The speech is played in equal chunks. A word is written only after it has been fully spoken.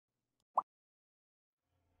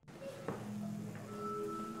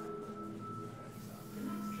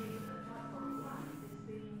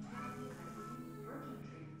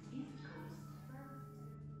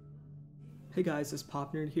Hey guys, it's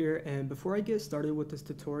PopNerd here, and before I get started with this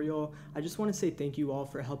tutorial, I just want to say thank you all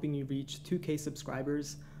for helping me reach 2K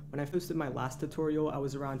subscribers. When I posted my last tutorial, I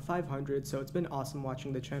was around 500, so it's been awesome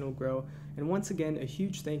watching the channel grow, and once again, a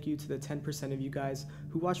huge thank you to the 10% of you guys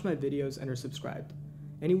who watch my videos and are subscribed.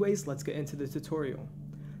 Anyways, let's get into the tutorial.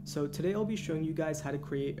 So today I'll be showing you guys how to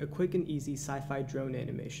create a quick and easy sci-fi drone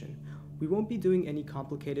animation. We won't be doing any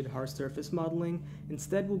complicated hard surface modeling,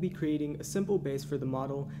 instead we'll be creating a simple base for the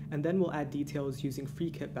model and then we'll add details using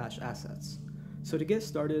free Kitbash assets. So to get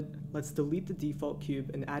started, let's delete the default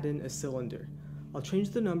cube and add in a cylinder. I'll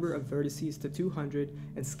change the number of vertices to 200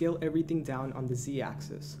 and scale everything down on the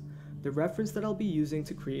Z-axis. The reference that I'll be using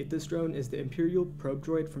to create this drone is the Imperial probe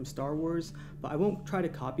droid from Star Wars, but I won't try to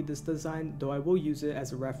copy this design, though I will use it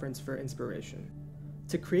as a reference for inspiration.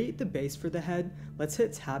 To create the base for the head, let's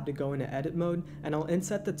hit tab to go into edit mode, and I'll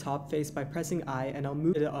inset the top face by pressing I, and I'll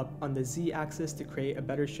move it up on the Z axis to create a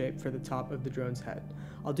better shape for the top of the drone's head.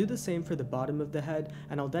 I'll do the same for the bottom of the head,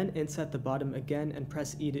 and I'll then inset the bottom again and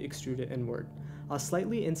press E to extrude it inward. I'll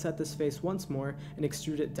slightly inset this face once more and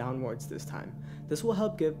extrude it downwards this time. This will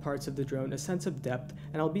help give parts of the drone a sense of depth,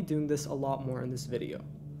 and I'll be doing this a lot more in this video.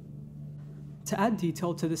 To add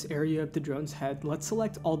detail to this area of the drone's head, let's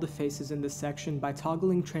select all the faces in this section by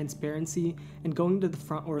toggling transparency and going to the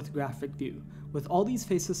front orthographic view. With all these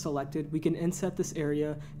faces selected, we can inset this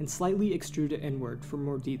area and slightly extrude it inward for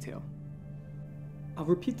more detail. I'll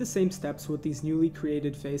repeat the same steps with these newly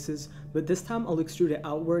created faces, but this time I'll extrude it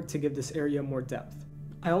outward to give this area more depth.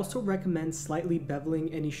 I also recommend slightly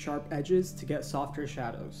beveling any sharp edges to get softer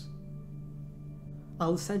shadows.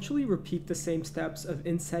 I'll essentially repeat the same steps of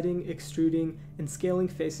insetting, extruding, and scaling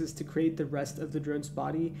faces to create the rest of the drone's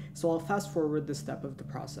body, so I'll fast forward this step of the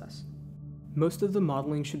process. Most of the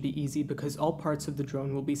modeling should be easy because all parts of the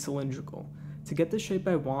drone will be cylindrical. To get the shape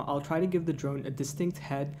I want, I'll try to give the drone a distinct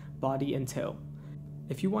head, body, and tail.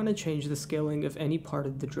 If you want to change the scaling of any part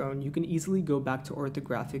of the drone, you can easily go back to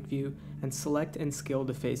orthographic view and select and scale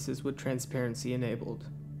the faces with transparency enabled.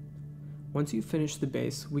 Once you finish the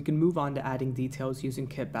base, we can move on to adding details using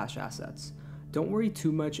Kitbash assets. Don't worry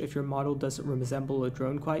too much if your model doesn't resemble a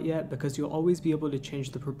drone quite yet, because you'll always be able to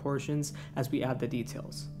change the proportions as we add the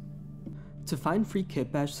details. To find free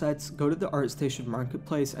Kitbash sets, go to the ArtStation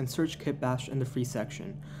marketplace and search Kitbash in the free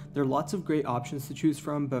section. There are lots of great options to choose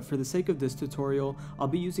from, but for the sake of this tutorial, I'll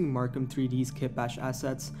be using Markham 3D's Kitbash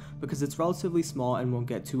assets because it's relatively small and won't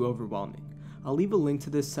get too overwhelming. I'll leave a link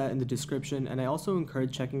to this set in the description, and I also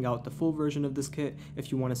encourage checking out the full version of this kit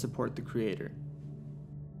if you want to support the creator.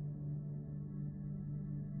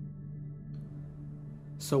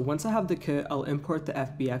 So once I have the kit, I'll import the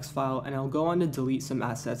FBX file and I'll go on to delete some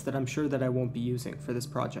assets that I'm sure that I won't be using for this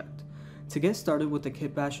project. To get started with the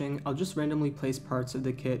kit bashing, I'll just randomly place parts of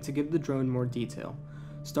the kit to give the drone more detail.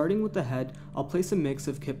 Starting with the head, I'll place a mix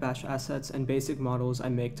of Kitbash assets and basic models I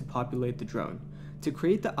make to populate the drone. To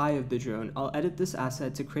create the eye of the drone, I'll edit this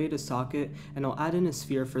asset to create a socket, and I'll add in a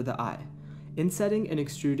sphere for the eye. Insetting and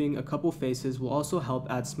extruding a couple faces will also help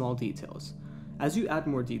add small details. As you add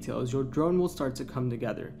more details, your drone will start to come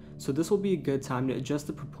together, so this will be a good time to adjust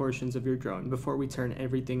the proportions of your drone before we turn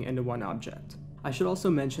everything into one object. I should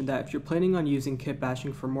also mention that if you're planning on using kit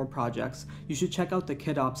bashing for more projects, you should check out the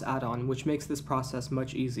KitOps add-on, which makes this process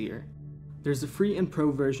much easier. There's a free and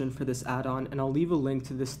pro version for this add-on, and I'll leave a link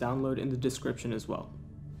to this download in the description as well.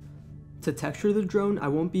 To texture the drone, I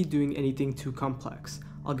won't be doing anything too complex.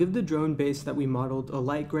 I'll give the drone base that we modeled a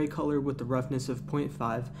light gray color with the roughness of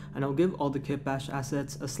 0.5, and I'll give all the Kitbash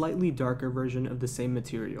assets a slightly darker version of the same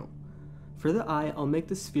material. For the eye, I'll make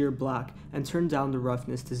the sphere black and turn down the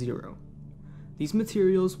roughness to 0. These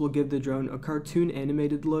materials will give the drone a cartoon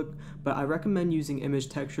animated look, but I recommend using image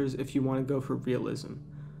textures if you want to go for realism.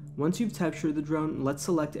 Once you've textured the drone, let's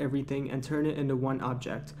select everything and turn it into one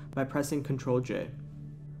object by pressing Ctrl J.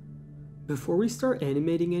 Before we start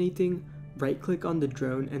animating anything, right-click on the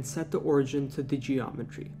drone and set the origin to the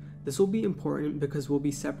geometry. This will be important because we'll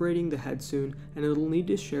be separating the head soon, and it'll need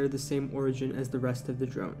to share the same origin as the rest of the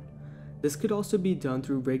drone. This could also be done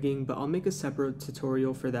through rigging, but I'll make a separate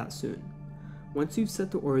tutorial for that soon. Once you've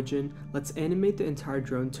set the origin, let's animate the entire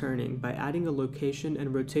drone turning by adding a location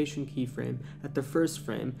and rotation keyframe at the first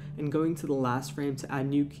frame and going to the last frame to add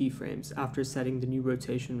new keyframes after setting the new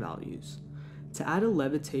rotation values. To add a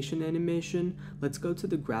levitation animation, let's go to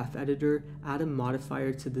the graph editor, add a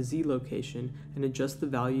modifier to the Z location, and adjust the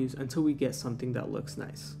values until we get something that looks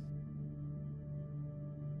nice.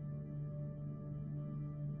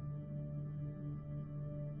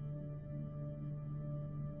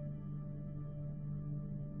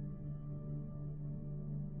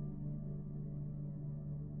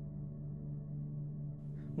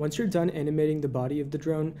 Once you're done animating the body of the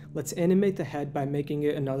drone, let's animate the head by making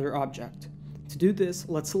it another object. To do this,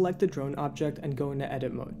 let's select the drone object and go into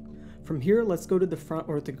edit mode. From here, let's go to the front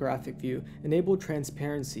orthographic view, enable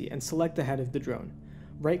transparency, and select the head of the drone.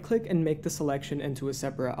 Right-click and make the selection into a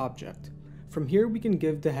separate object. From here, we can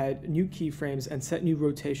give the head new keyframes and set new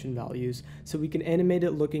rotation values so we can animate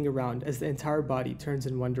it looking around as the entire body turns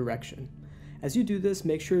in one direction. As you do this,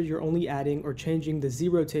 make sure you're only adding or changing the Z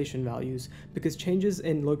rotation values because changes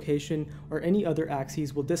in location or any other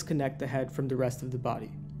axes will disconnect the head from the rest of the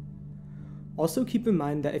body. Also keep in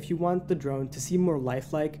mind that if you want the drone to seem more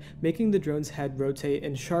lifelike, making the drone's head rotate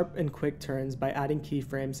in sharp and quick turns by adding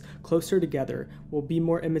keyframes closer together will be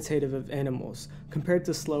more imitative of animals, compared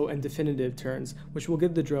to slow and definitive turns, which will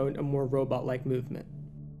give the drone a more robot-like movement.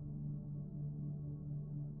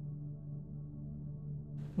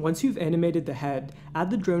 Once you've animated the head, add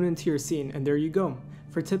the drone into your scene, and there you go.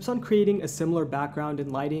 For tips on creating a similar background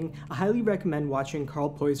and lighting, I highly recommend watching Carl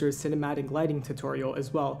Poiser's cinematic lighting tutorial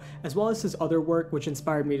as well as his other work which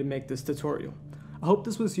inspired me to make this tutorial. I hope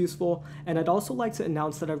this was useful, and I'd also like to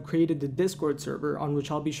announce that I've created the Discord server on which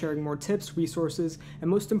I'll be sharing more tips, resources, and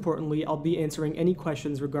most importantly, I'll be answering any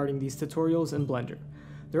questions regarding these tutorials in Blender.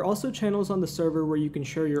 There are also channels on the server where you can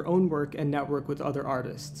share your own work and network with other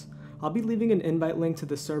artists. I'll be leaving an invite link to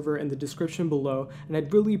the server in the description below, and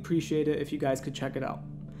I'd really appreciate it if you guys could check it out.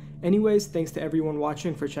 Anyways, thanks to everyone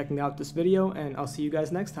watching for checking out this video, and I'll see you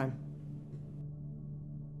guys next time.